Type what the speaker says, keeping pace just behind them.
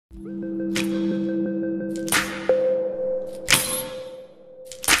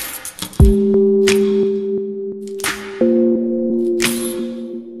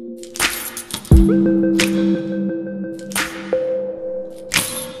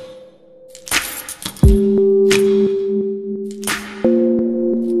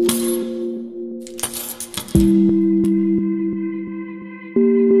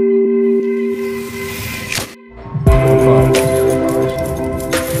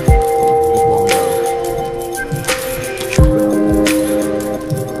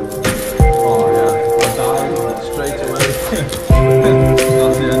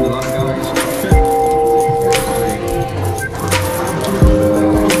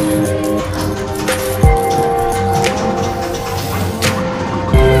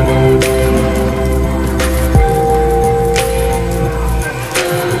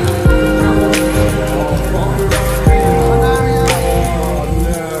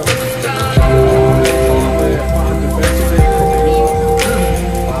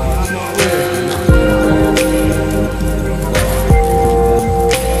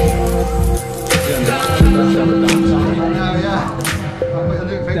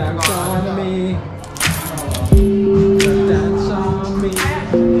Dance on me. Dance on me.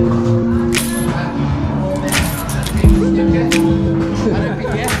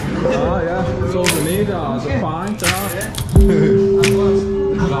 Oh yeah, it's all we need. It's a pint. That was.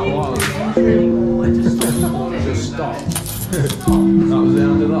 Just stop. That was the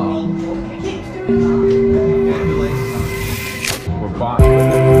end of that. We're back with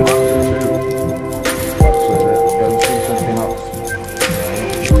it. So let's go see something else.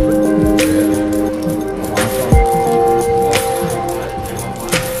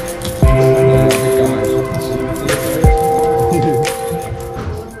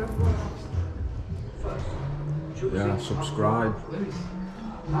 Yeah, subscribe.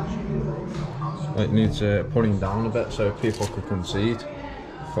 It needs putting down a bit so people can concede.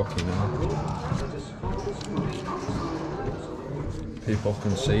 Fucking hell. People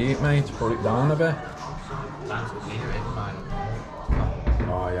can see it, mate. Put it down a bit.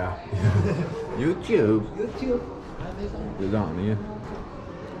 Oh yeah. YouTube. You don't need.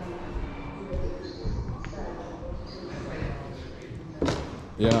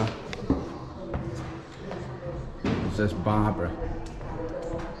 Yeah. It says Barbara.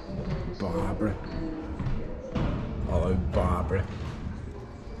 Barbara. Hello, Barbara.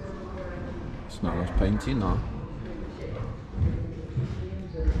 It's not as painting now.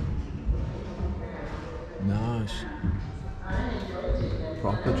 Nice.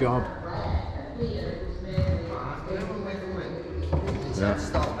 Proper job. Yeah.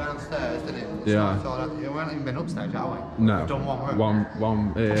 Start downstairs, didn't it? Yeah. So we haven't even been upstairs, have we? No. We've done one room.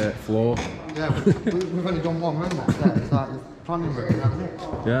 One floor. Yeah, we've only done one room upstairs. It's like the planning room, that's it.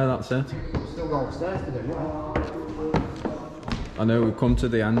 Yeah, that's it. We've still got upstairs to do, yeah. I know we've come to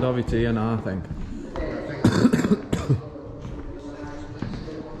the end of it here now, I think. I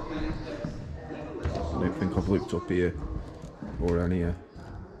don't think I've looked up here or any here.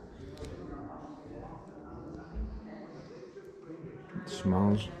 It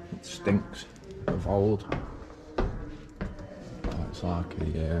smells, it stinks of old. It's like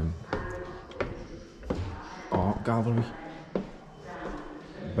a art gallery.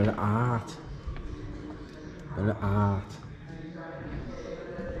 Bit of art. Bit of art.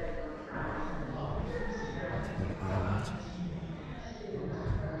 Bit of art.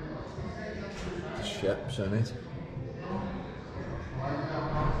 The ships in it.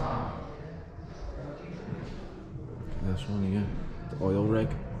 This one here, the oil rig.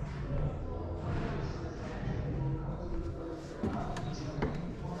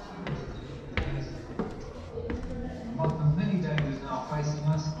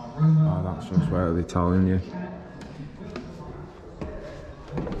 Oh, that's just where they're telling you.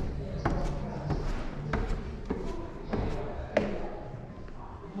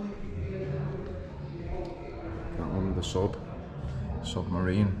 That one, the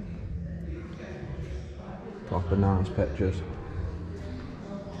submarine. Proper nice pictures.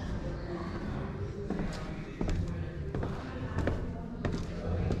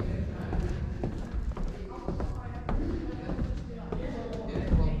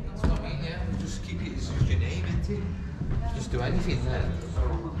 Just do anything then.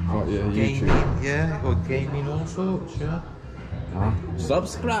 What, yeah, Gaming, YouTube? yeah, or gaming all sorts, yeah. Ah,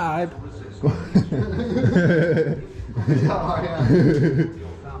 subscribe!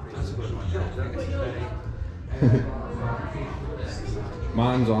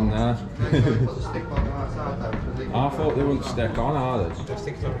 Mine's on there. I thought they wouldn't stick on, are they?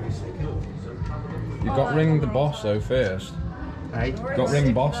 You got ring the boss though first. Hey? Got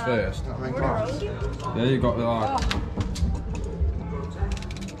ring boss first. Ring boss. Yeah, you got the like.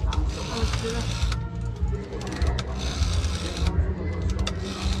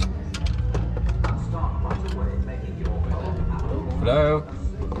 Hello.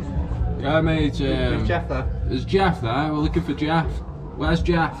 Yeah, mate. Is Jeff there? Is Jeff there? We're looking for Jeff. Where's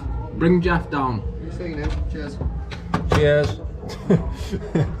Jeff? Bring Jeff down. You've seen him. Cheers. Cheers.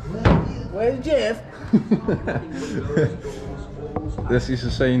 Where's Jeff? This is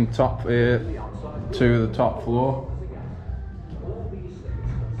the same top here to the top floor.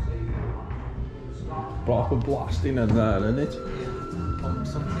 Proper blasting in there, isn't it? Pump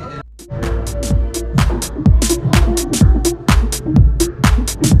something in.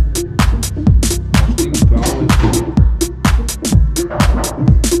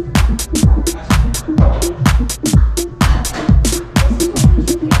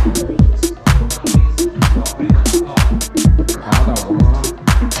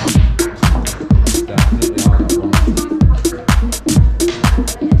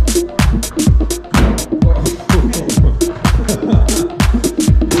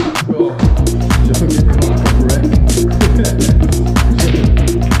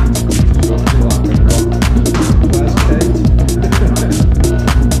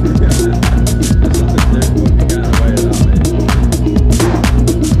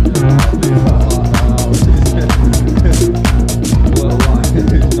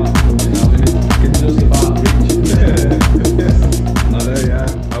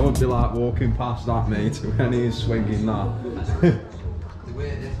 class, that mate, when he's swinging that. They were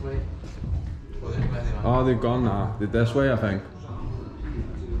this way. Oh, they've gone now. They're this way, I think.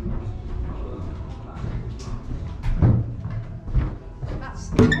 That's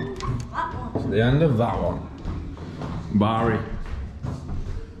that one. It's the end of that one. Barry.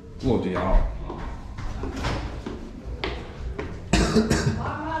 Bloody hell.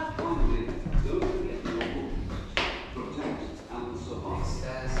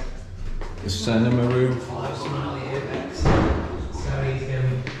 The cinema room.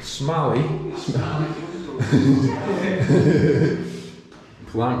 Smally.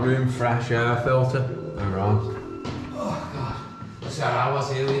 Plant room, fresh air filter. Alright. Oh god. That's how I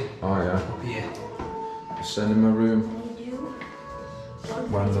was here. Oh yeah. Up here. The cinema room.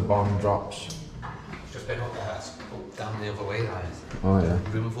 When the bomb drops. Just been up there. It's up down the other way, that is. Oh yeah.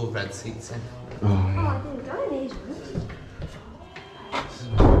 Room full of red seats in. Oh yeah. I didn't go in these rooms. This is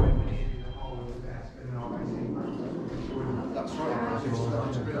my room here. That's right.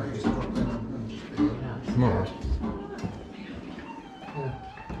 Come on.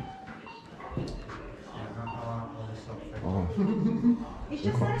 Oh. He's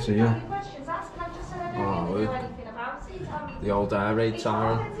just Can't said see if you ya. have any questions, ask, and I just said I don't Oh, really know look. anything about it. The old air raid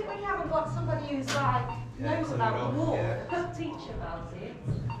siren. Depends if we haven't got somebody who's like knows about the war, yeah. teach about it.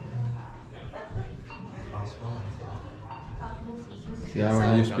 Yeah, when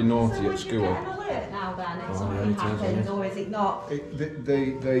I used to be naughty So at would school. you get an alert now then if Oh, something yeah, it is, happens, isn't it? or is it not?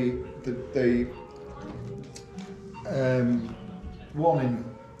 The warning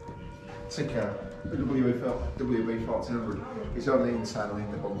ticker, the WB 1400, is only internal in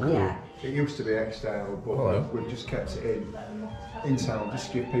the bunker. Yeah. It used to be external, but Hello. we've just kept it in internal,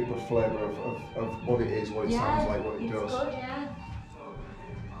 just to give people a flavour of what it is, what it sounds like, what it it's does. good, yeah.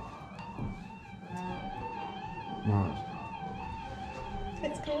 Right.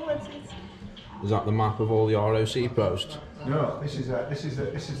 It's cool. It's Is that the map of all the ROC posts? No, this is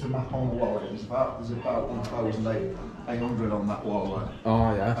the map on the wall. There's about 1,800 on that wall there,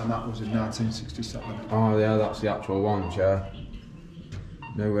 Oh yeah. and that was in 1967. Oh yeah, that's the actual ones, yeah.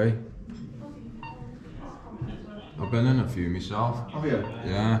 No way. I've been in a few myself. Have you?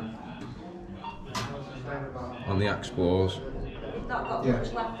 Yeah. On the Explorers. They've not got Yeah.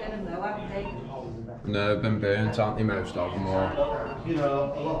 much left in them though, have they? No, been burnt, aren't they, most of them all? You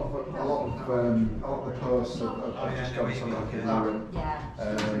know, a lot of the posts have just gone to like ignorant. Yeah.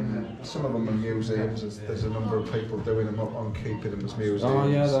 Some of them are museums. There's a number of people doing them up on keeping them as museums. Oh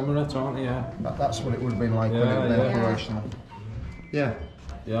yeah, them are it, aren't they, yeah. That's what it would have been like when Yeah, it was yeah. operational. Yeah.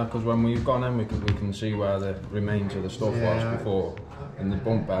 Yeah, because when we've gone in, we can see where the remains of the stuff Yeah. was before. In the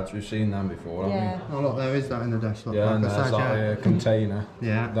bunk beds, we've seen them before, haven't Yeah. Oh look, there is that in the desk. Look, we? Yeah, like and I there's said, that container.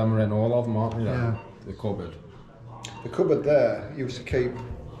 Yeah. Them are in all of them, aren't they? Yeah. The cupboard. The cupboard there used to keep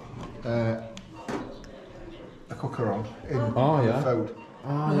a cooker on in Oh, the yeah. food.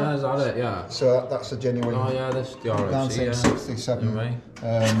 Oh yeah, is that it? Yeah. So that's a genuine Oh yeah, this the ROC, 1967 yeah.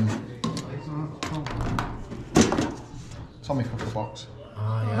 Tommy cooker box.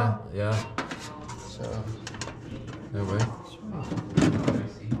 Oh yeah, yeah. So No way.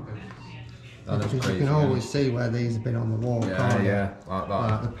 That is you crazy. can yeah. always see where these have been on the wall. Yeah, can't you? yeah, like that.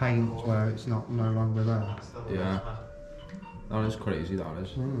 Like the paint where it's not no longer there. Yeah. That is crazy, that is.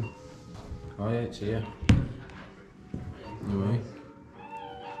 Oh yeah, it's here. No way.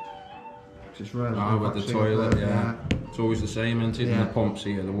 It's rare. Ah, with the toilet, yeah. It's always the same, isn't it? Yeah. And the pumps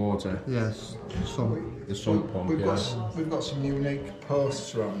here, the water. Yes. The sump pump, yeah. We've got some unique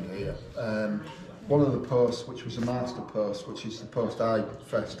posts around here. One of the posts, which was a master post, which is the post I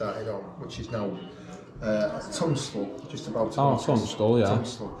first started on, which is now Tunstall, just about to Oh, Tunstall, yeah.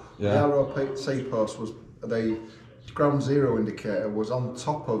 Tunstall. Yeah. The ROC post was the ground zero indicator was on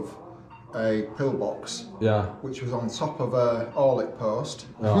top of a pillbox, Yeah. which was on top of a Orlick post,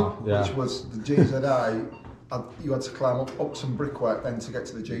 Oh, yeah. which was the GZI. You had to climb up some brickwork then to get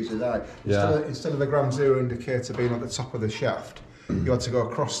to the GZI. Instead of the ground zero indicator being at the top of the shaft, you had to go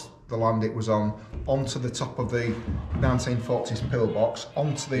across the land it was on, onto the top of the 1940s pillbox,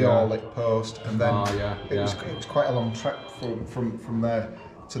 onto the Yeah. Orlick post, and then it was quite a long trek from there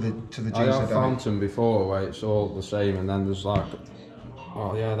to the I have GZI. found them before where it's all the same, and then there's like,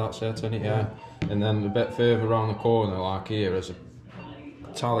 oh yeah, that's it, isn't it? Yeah. And then a bit further around the corner, like here, is a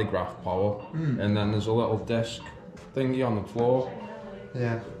telegraph pole, and then there's a little disc thingy on the floor.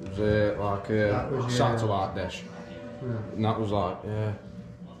 Yeah. There's like a That was, satellite dish, and that was like, yeah.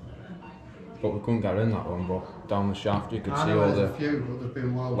 But we couldn't get in that one, but down the shaft you could see all the few, but they've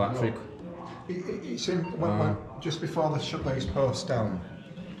been well electric. It's in, when, just before they shut these posts down,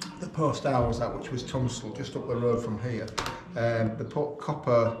 the post I was at, which was Tunstall, just up the road from here, they put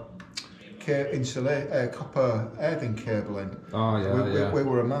copper copper earthing cabling. Oh yeah, we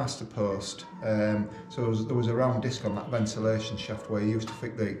were a master post, so there was a round disc on that ventilation shaft where you used to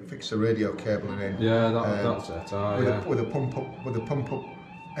fix the radio cabling in. Yeah, that's it. Oh, with a pump up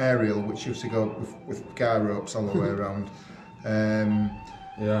aerial which used to go with guy ropes all the way around.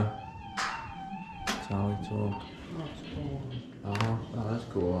 Yeah. Tally talk. Oh, that's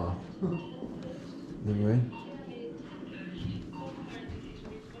cool. Anyway.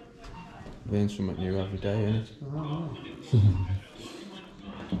 Learn something new every day, innit?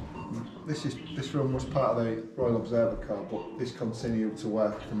 This room was part of the Royal Observer Corps, but this continued to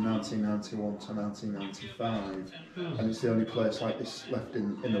work from 1991 to 1995, and it's the only place like this left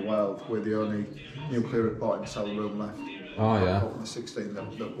in the world. We're the only nuclear reporting cell room left. Oh yeah. Out of the 16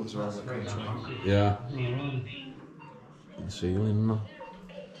 that was around the country. Yeah. The ceiling, no?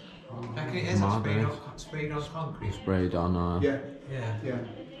 It is sprayed on concrete. Sprayed on. Yeah. Yeah.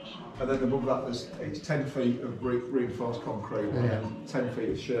 And then above that, it's 10 feet of reinforced concrete, and then 10 feet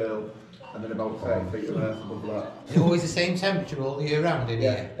of shale, and then about 30 feet of earth above that. It's always the same temperature all the year round in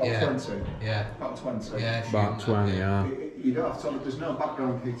here. About 20. Yeah. About 20. Yeah. About 20, yeah. You don't have to. There's no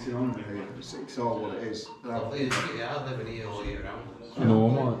background heating on here. It's all what it is. Lovely, isn't it? Yeah, I live in here all year round. It's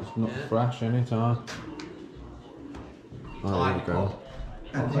normal, it's not fresh, innit? Huh? Oh, there you go.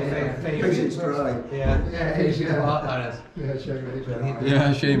 It's dry.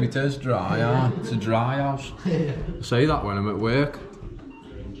 Yeah, shame it is dry, yeah. It's a dry house. I say that when I'm at work.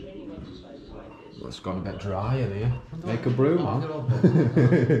 Well, it's gone a bit dry in here. Make a brew, man.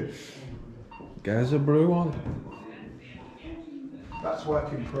 Get a brew on. That's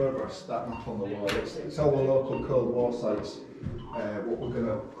work in progress, that map on the wall. It's all the local Cold War sites. What we're going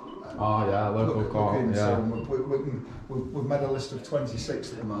to oh yeah, local court, yeah. We've made a list of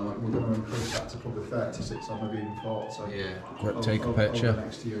 26 at the moment. We're going to increase that to probably 36 or maybe even 40. Yeah. Quick, take a picture. Over the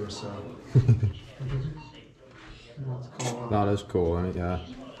next year or so. That is cool, isn't it? Yeah.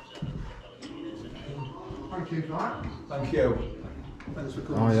 Thank you for that. Thank you. Thanks for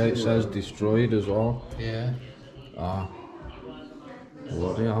coming. Oh yeah, it says destroyed as well. Yeah. Ah.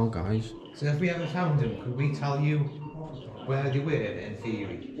 Bloody hell, guys. So if we ever found them, could we tell you where they were in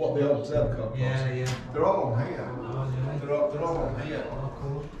theory? What the observer code? Yeah. They're all on here. Oh, yeah. They're all on here. Oh,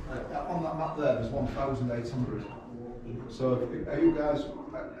 cool. On that map there, there's 1,800. So are you guys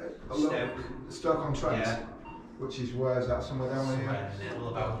Stoke on Trent? Yeah. Which is where's that? Somewhere down here? Somewhere in the middle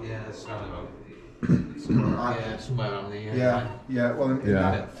about, yeah, it's around about. Yeah, somewhere around there. Yeah. Well, in Yeah.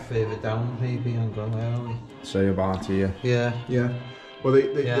 A bit further down, maybe, and go where are we? Say about here. Yeah. Yeah. Well,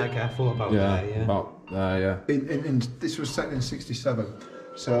 Careful about Yeah, there, yeah. about there, yeah. in this was set in '67,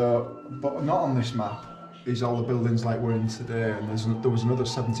 so but not on this map is all the buildings like we're in today, and there was another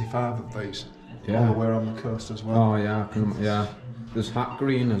 75 of these all the way around the coast as well. Oh yeah, yeah. There's Hat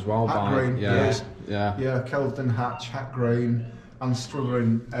Green as well. Hat Green, yeah. Kelvedon Hatch, Hat Green, and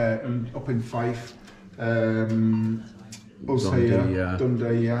Struthering up in Fife. Us Dundee, here, yeah.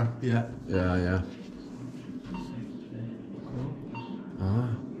 Dundee, yeah. Yeah. Ah,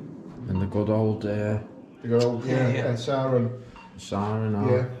 and the good old The good old siren. siren.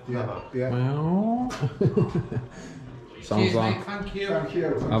 Yeah. Well, sounds Cheers, like. mate, thank you. Thank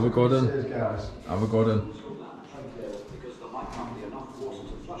you. Have a good one. Cheers, guys. Have a good one.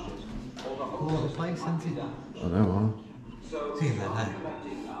 Cool little place, isn't it? I know. Seen that,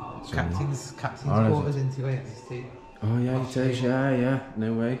 Captain's Oh, quarters into it. Oh yeah, it is. Yeah.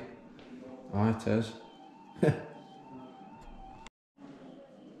 No way. Oh, it is.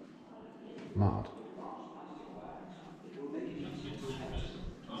 Mad.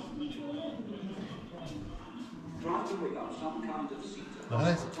 What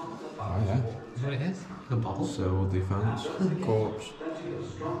is it? Oh yeah. Is what it is? The bottle? Civil defence corps.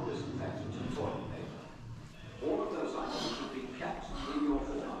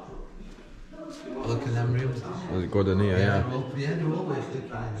 Look at them rooms. Is it good in here? Yeah. They're always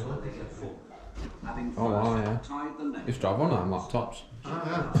looking Oh wow, yeah. Used to have one of them laptops.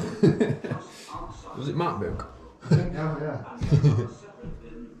 Oh, Was it MacBook?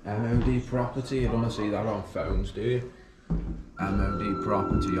 yeah. MOD property. You don't want to see that on phones, do you? MOD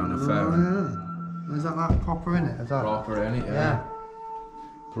property on a phone. Yeah. Is that like proper in it? Is that Proper in it, yeah.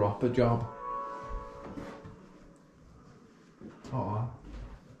 Proper job. Oh,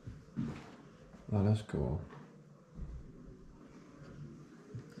 that is cool.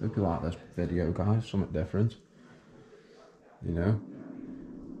 Hope you like this video, guys. Something different. You know.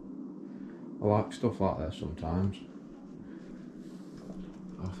 I like stuff like this sometimes.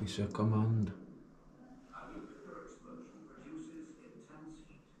 Officer command.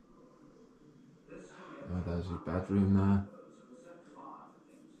 Oh, there's his bedroom there.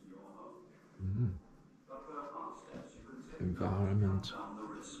 environment.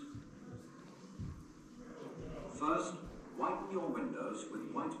 First, whiten your windows with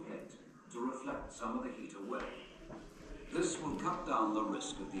white paint to reflect some of the heat away. This will cut down the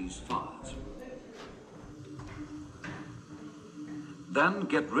risk of these fires. Then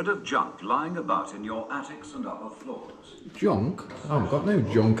get rid of junk lying about in your attics and upper floors. Junk? I haven't got no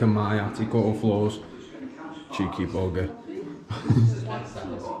junk in my attic or floors. Cheeky bugger.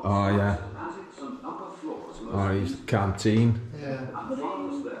 Oh yeah. Attics and upper floors Oh, he's the canteen. Yeah. and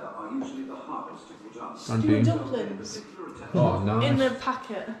fires there are usually the hardest to put out. Canteen. Dumplings Oh, nice. in the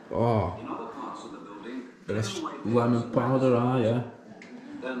packet. Oh, In other parts of the building, bit of lemon powder, ah, yeah.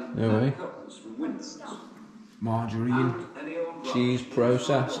 then Anyway. add curtains from windows. Margarine, Any old rubbish cheese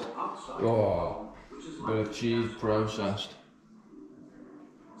processed. outside, Oh, which is bit of cheese processed.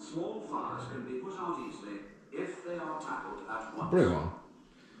 small fires can be put out easily if they are tackled at once. Brew one.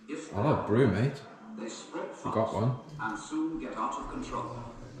 If I love brew, mate. they spread fast You got one? and soon get out of control.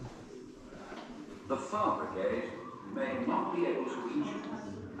 The fire brigade may not be able to reach you,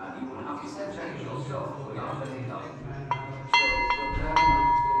 and you will have to protect yourself without any help. So prepare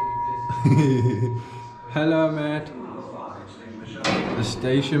Hello, mate. a fire extinguisher. The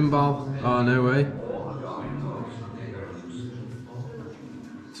station bell. Oh, no way.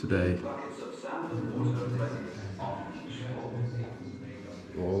 Today. Buckets of sand and water ready on each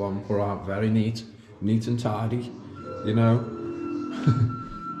floor. All on for out very neat and tidy, you know.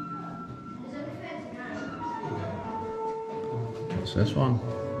 What's this one?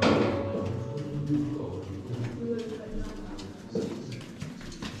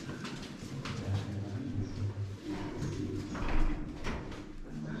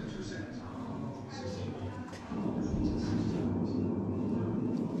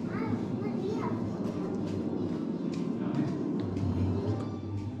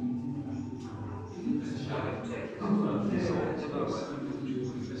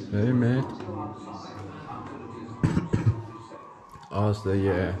 Hey, mate. How's the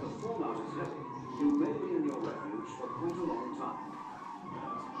You may be in your refuge for quite a long time.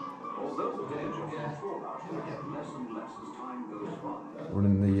 Although the danger from fallout will get less and less as time goes by,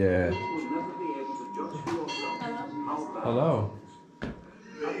 running the you will never be able to judge for yourself how bad hello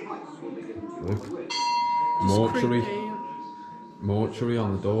advice will be given to you Look. on the way. mortuary on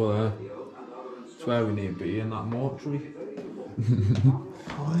the door there. That's where we need to be, in that mortuary.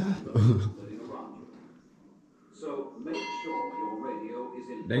 So make sure your radio is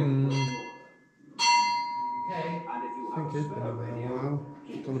in Ding. and if you I have think it's been a while.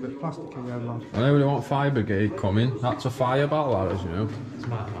 It's done a bit of plastic in there, man. I know we want fire brigade coming. That's a fire battle, that is, you know. It's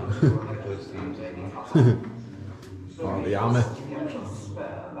my Oh, the hammer.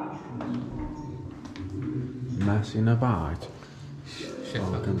 Messing about.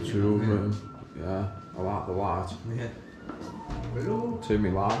 Welcome to room. Yeah, I like the light. Yeah. Turn me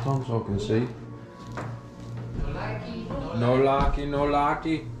light on so I can see. No lucky, no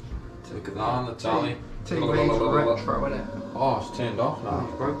lucky. Take it down the tally. retro, isn't it? Oh, it's turned off now.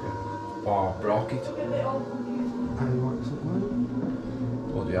 Broken. Oh, broke it.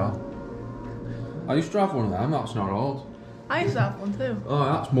 Bloody hell. I used to have one of them, that's not old. I used to have one too. Oh,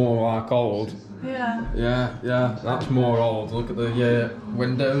 that's more like old. Yeah. Yeah, that's more old. Look at the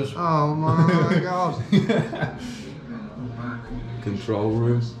windows. Oh my god. Control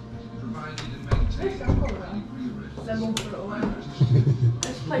room. Then we'll put it away.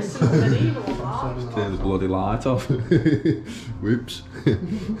 Let's play some medieval on that. Turn the bloody light off. Whoops.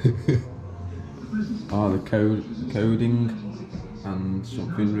 Oh, the coding and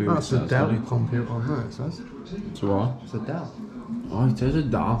something room. That's a Dell computer on there, it says. To what? It's a Dell. Oh, it is a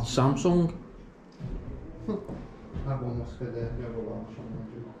Dell. Samsung. That one must be the other one.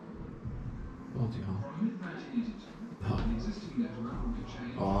 Bloody hell.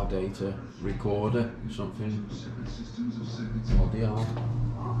 Oh, data recorder, something. Bloody hell.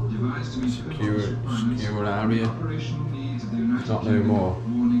 Secure area. Not no more.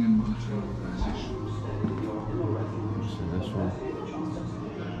 What's in this one?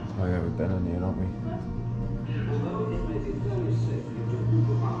 Oh yeah, we've been in here, haven't we?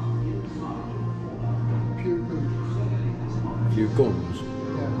 A few guns.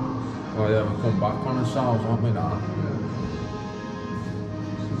 Oh yeah, we come back on ourselves, haven't we now?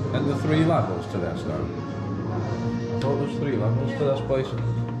 And the 3 levels to this though. I thought there was 3 levels to this place.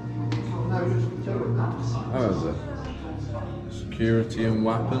 How is it? Security and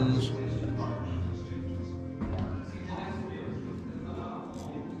weapons.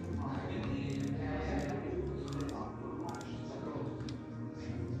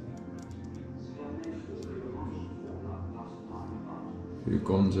 Few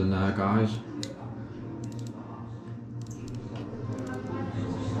guns in there, guys.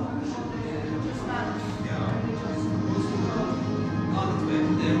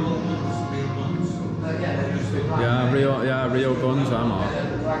 real guns, am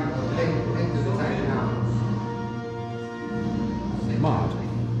I? Mad.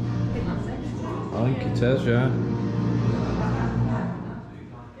 I think it is, yeah.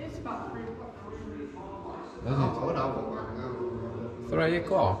 It's about 3 o'clock. Is it? 3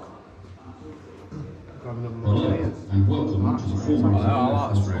 o'clock? Hello and welcome to the former. I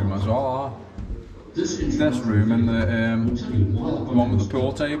like this room as well. This room and the one with the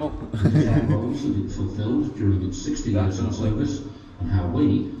pool table. roles that it fulfilled during its 60 years in service, and how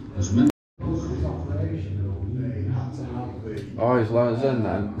we, as members. Oh, he's let us in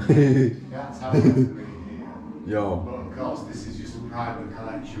then. Yo. But of course, this is just a private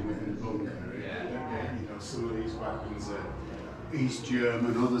collection within a bunker. You know, some of these weapons are East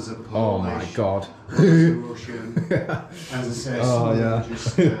German, others are Polish. Oh my God. Others are Russian. As I say, some of them are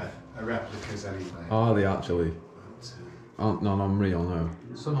just are replicas anyway. Are they actually? Aren't none unreal, no.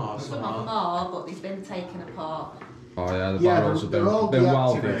 Some are, Some of them are, but they've been taken apart. Oh yeah, the barrels have they're all been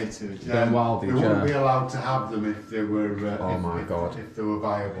deactivated. welded. Been welded, They wouldn't be yeah. allowed to have them if they were. Oh my God. If they were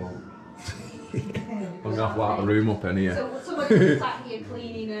viable. I'm gonna have to light the room up in here. So some of them sat here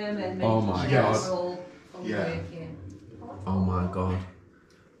cleaning them and making Oh my sure God. they're all Yeah. working. Oh my God.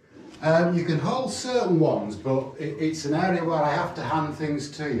 You can hold certain ones, but it's an area where I have to hand things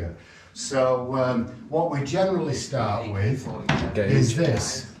to you. So what we generally start with is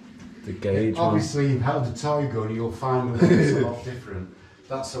this. The gauge one. Obviously, you've held a toy gun, you'll find the one that's a lot different.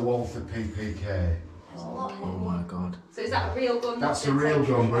 That's a Walther PPK. Oh my God. So is that a real gun? That's a real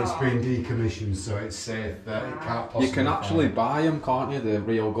gun, but it's been decommissioned, so it's safe. It can't possibly. You can actually buy them, can't you? The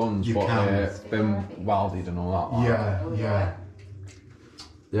real guns, You but can. they've been welded and all that. Like. Yeah, yeah.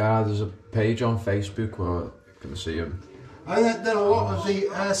 Yeah, there's a page on Facebook where you can see them. And then a lot of the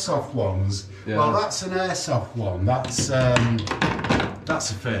airsoft ones. Yeah. Well, that's an airsoft one. That's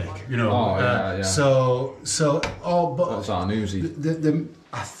a fake, you know. Oh, yeah. So, but What's that, an Uzi?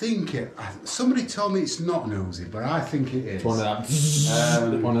 I think somebody told me it's not an Uzi, but I think it is. One of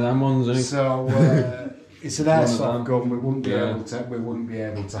them. One of them ones, isn't it? So it's an One of airsoft them. gun. We wouldn't be Yeah. able to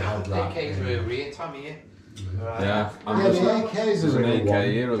have that. rear, Tommy, yeah? Yeah. And Yeah, there's, the AKs there's are an a AK real one.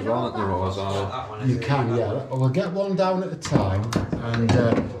 here as well, there was. That one You can, yeah. Well, we'll get one down at a time, and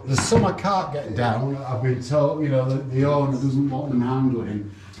there's some I can't get down. I've been told, you know, that the owner doesn't want them handling,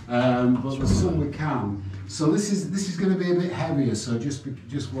 but there's some we can. So this is going to be a bit heavier, so just be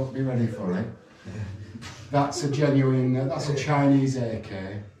ready for it. That's a genuine. That's a Chinese AK.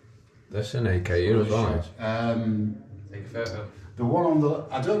 There's an AK here as well. Take a photo. The one on the,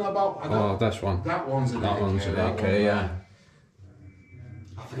 I don't know about. Oh, this one. That one's an AK. That one's an that AK, one, yeah.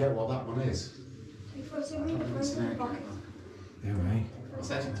 I forget what that one is. It's an AK. Anyway.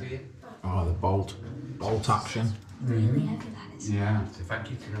 Send it to you. Oh, the bolt action. Yeah. So thank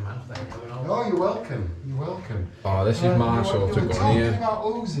you to the man for that. Oh, you're welcome. You're welcome. Oh, this is my sort of gun talking here. about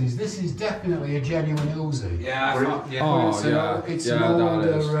Uzis. This is definitely a genuine Uzi. Yeah, I thought, yeah. Oh, It's yeah. It's Yeah, an that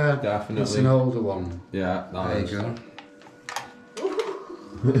older, is. Definitely. It's an older one. Yeah, that There is. you go.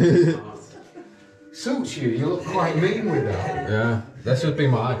 Suits you. You look quite mean with that. Yeah, this would be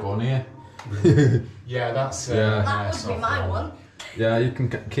my gun here. Yeah, that's. Yeah. That would be my one. Yeah, you can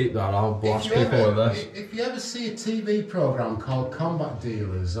keep that. I'll blast people with this. If you ever see a TV program called Combat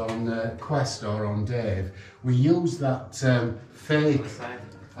Dealers on Quest or on Dave, we use that fake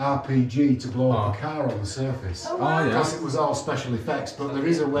RPG to blow up a car on the surface. Oh, yeah. Because it was all special effects, but there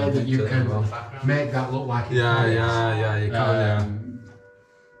is a way that you can make that look like it Yeah, is. yeah, you can,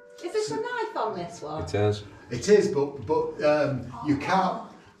 Is this a knife on this one? It is. It is, but you can't.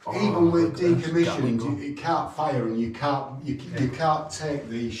 Even with decommissioned, it can't fire, and you can't take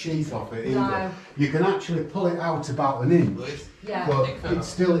the sheath off it either. No. You can actually pull it out about an inch, Yeah. but it's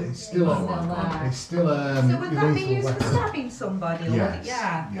still there. so would that be used for stabbing somebody? Or Yes.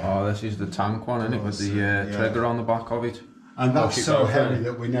 Yeah. Oh, this is the tank one, isn't it? With the trigger on the back of it. And that's Push it so down heavy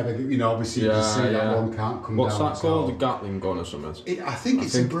there. that we never, obviously you can see that one can't come What's down. that called? A Gatling gun or something? I think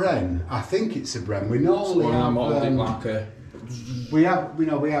it's a Bren. I think it's a Bren. We normally One of them have, holding like a... we have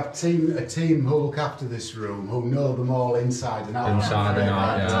a team who look after this room who know them all inside and out. Inside and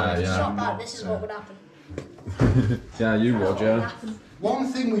out, yeah. Shot that, this is what would happen. Yeah, you would, yeah. One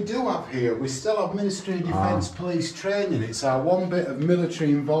thing we do have here, we still have Ministry of Defence police training. It's our one bit of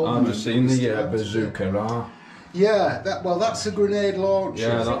military involvement. I've just seen the bazooka, right? Yeah, that's a grenade launcher.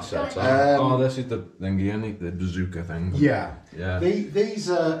 Yeah, that's it. This is the thingy, isn't it? The bazooka thing. Yeah. Yeah. These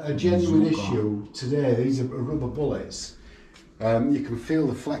are a genuine Bazooka. issue today. These are rubber bullets. You can feel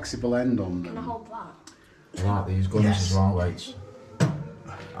the flexible end on Can I them. hold that? I like these guns Yes. as well, weights.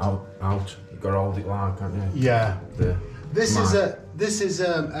 Out. You got to hold it like, can't you? Yeah. The This is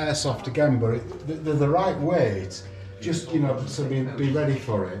airsoft again, but they're the right weight. just, you know, so be ready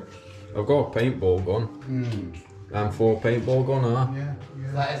for it. I've got a paintball gun. M4 paintball gun, huh? Yeah.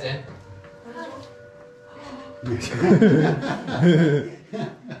 That is it.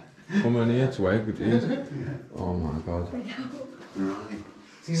 Come in here, twig, geez. Oh my god. Right.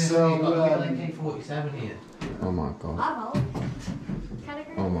 So, you've got the AK-47 here. Oh my god.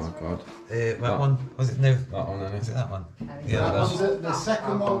 Oh my god. That one? Was it new? That one, Is it that one? Yeah, that one's the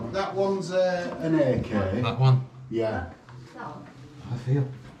second one. That one's an AK. That one? Yeah. I feel.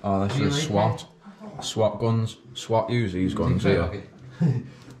 Oh, this is SWAT. SWAT guns. SWAT use these guns here.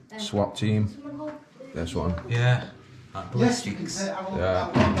 SWAT team. This one. Yeah. Yes, you can say. Yeah.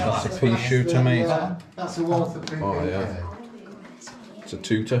 That's a pea shooter, mate. That's a one for PPK. Oh yeah. It's a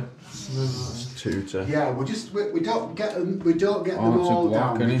tutor. It's a tutor. Yeah, we don't get them. We don't get Oh, them it's a all Glock,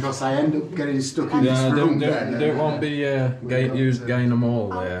 down innit? because I end up getting stuck in Yeah, this room. don't want to be gain them all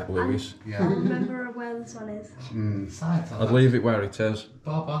there, Lewis. I remember where this one is. I'd leave it where it is.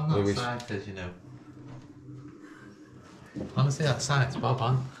 Bob on that Lewis. side, as you know. Honestly, that sight's Bob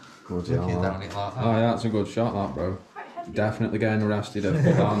on. Bloody hell, Looking that. down it like that. Oh yeah, that's a good shot, that, bro. Definitely getting arrested if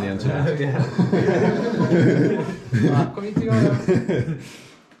put down the internet. Coming together.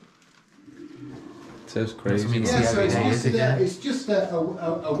 It is crazy. Yeah, so it's just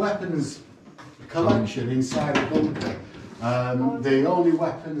a weapons collection inside a bunker. The only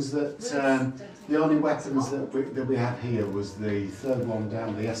weapons that we had here was the third one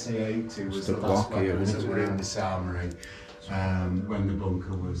down. The SA-80 was the last weapons that were in this armoury when the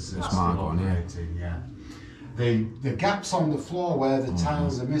bunker was still operating. Yeah. The gaps on the floor where the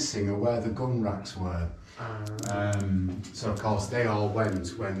tiles are missing are where the gun racks were. So of course they all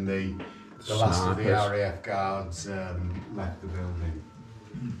went when the last of the RAF guards left the building.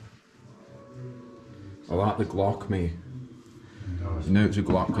 I like the Glock, me. You know it's a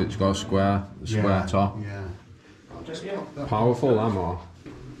Glock, it's got a square top. Yeah. Powerful ammo.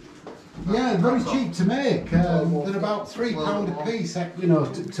 Yeah, very cheap to make. They're about £3 a piece, you know,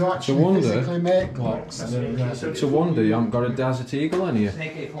 to actually physically make Glocks. It's a wonder you haven't got a Desert Eagle in here.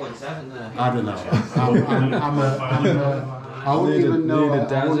 AK-47 there. I don't know. I wouldn't even know what a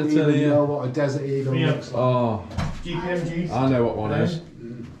Desert Eagle looks like. Oh, GPMGs. I know what one is.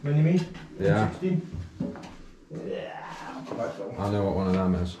 When you mean? Yeah. 16? I know what one of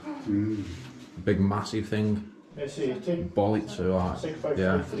them is. Big massive thing. Bullets are like,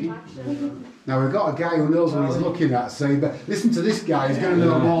 yeah. Now we've got a guy who knows what he's looking at, so listen to this guy, he's going to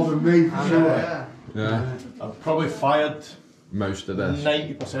know more than me for sure. Yeah. I've probably fired most of this.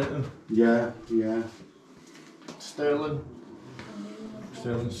 90% of them. Yeah. Sterling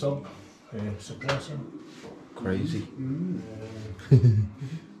sub, suppressor. Crazy.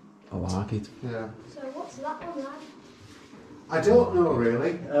 I like it. Yeah. So what's that one like? I don't know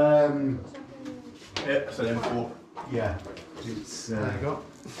really. It's an M4. Yeah. It's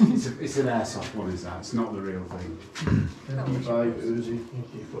an airsoft one, is that? It's not the real thing. MP5, Uzi,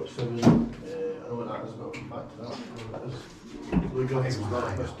 AK-47. I know what that is, but I'll come back to that. Blue gun is not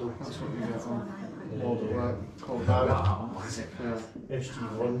a pistol. That's what you get on. Model that. Called Barrett. What is it?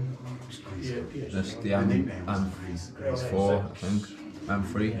 SG1. This is the M4, I think.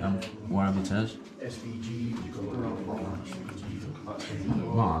 M3, whatever it is. SVG.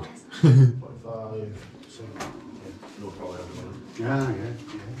 Mad. 45. No problem. Yeah.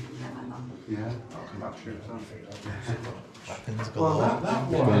 I'll come back to you. Weapons Well, galore. that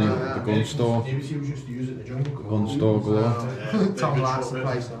one. The gun store. Maybe he was just using the jungle. Gun store galore. Tom likes the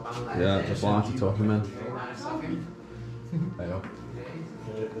place. Yeah, just like to tuck him in. Hey up.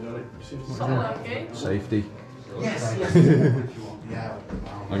 Safety. Yes. Yeah.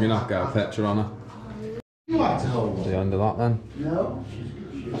 I'm gonna have to get a picture on her. You like to hold It's the end of that then. No.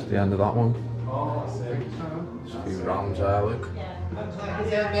 It's the end of that one. Just a few rounds there, look.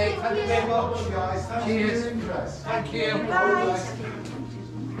 Yeah, mate. Thank you very much. Cheers. Thank you.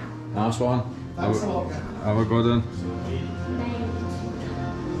 Nice one. Have a good one.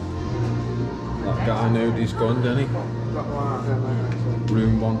 That guy knew his gun, didn't he?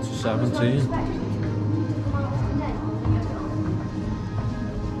 Room 1 to 17.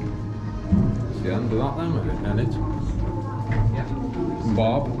 It's the end of that then, isn't it?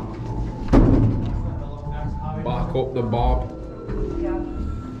 Bob. Back up the Bob.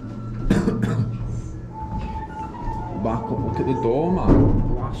 Back up, look at the door, man.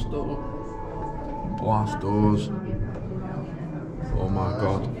 Blast door. Blast doors. Oh my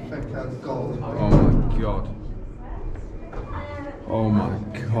god. Oh my god. Oh my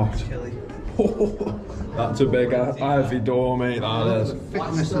god. That's a big heavy door, mate, that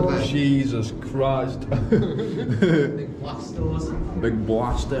is. Jesus Christ. Big blast doors. Big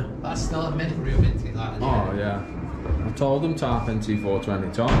blaster. That's still a mid room, isn't it? Like, Oh yeah. I told them tap into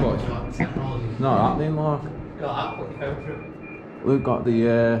 420 Tom, but it's not happening, like. We've got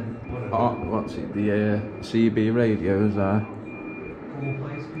the what's it? The CB radios there.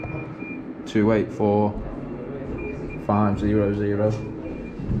 284500.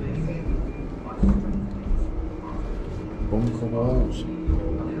 Bunker walls.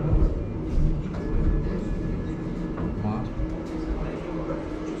 Mad.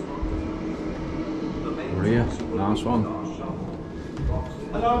 Rear, nice one.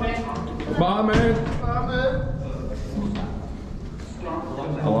 Hello, mate. Bye, mate. Bye, mate.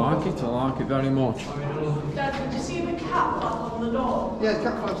 I like it very much. Dad, did you see the cat flap on the door? Yeah,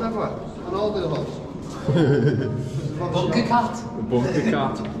 cat flaps everywhere. And all the others. Bunker cat. The bunker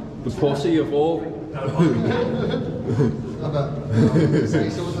cat. The pussy of all.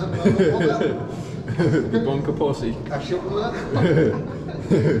 The bunker pussy.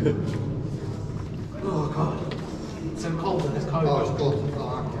 Oh god. It's so cold in this coat. Oh, it's good.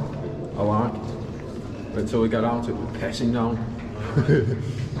 I like it. Until we get out, it was pissing down.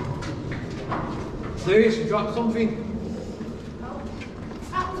 Please, you dropped something.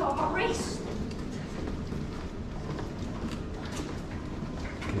 That was off a race.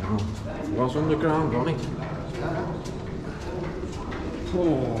 Yeah, it was underground, wasn't it?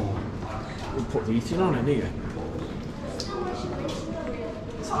 Oh, we put the heating on in here.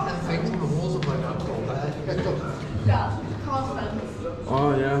 It's like them things on the walls of my now called there. Dad, car fence.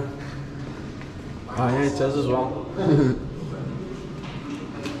 Oh yeah. Oh yeah, it is as well.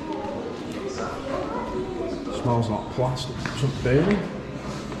 Smells like plastic. Something burning.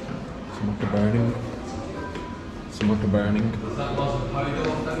 Something burning. Something burning.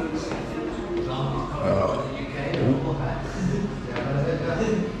 Oh.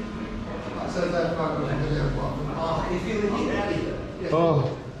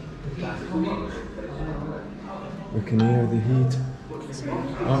 We can hear the heat.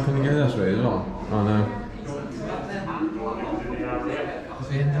 Oh, can you get this way as well? Oh no. Is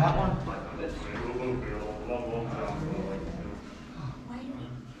the end of that one?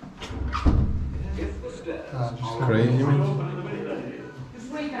 Crazy, man. This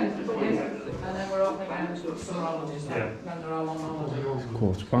weekend, and then we're off again for summer holidays. Then they're all on holiday.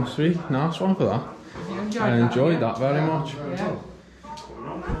 3:15. Nice one for that. I enjoyed that very much. Yeah.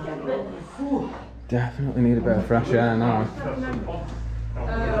 Definitely need a bit of fresh air now.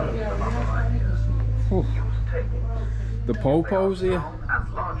 Ooh. The popos here.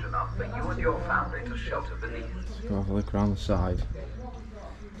 And large enough for you and your family to shelter beneath. Let's go have a look around the side.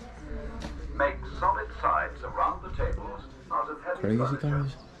 Make solid sides around the tables out of heavy Crazy furniture.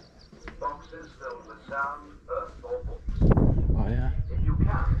 guys. Boxes filled with sound, earth or books. Oh yeah. If you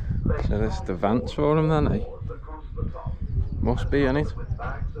can, lay So this is the vents for them then, eh? boards across the top. Must be in it. With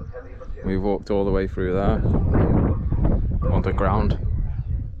bags of heavy material. We walked all the way through there. Underground.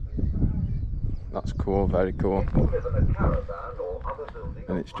 That's cool, very cool. Live in a caravan or other building.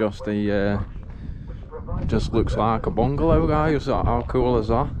 And it's just a just looks like a bungalow, guys. How cool is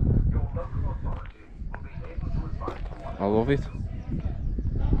that? I love it.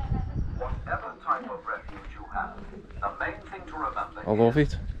 Whatever type of refuge you have, the main thing to remember I love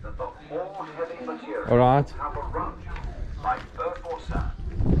it. that the four heavy materials Alright. have around you, like earth or sand,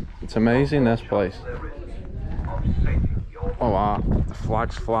 It's amazing, this place. there is of saving your Oh wow, the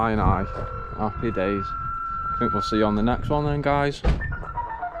flag's flying high. Happy days. I think we'll see you on the next one then, guys.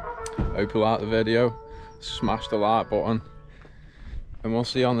 Hope you liked the video. Smash the like button. And we'll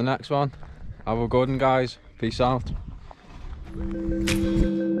see you on the next one. Have a good one, guys. Peace out.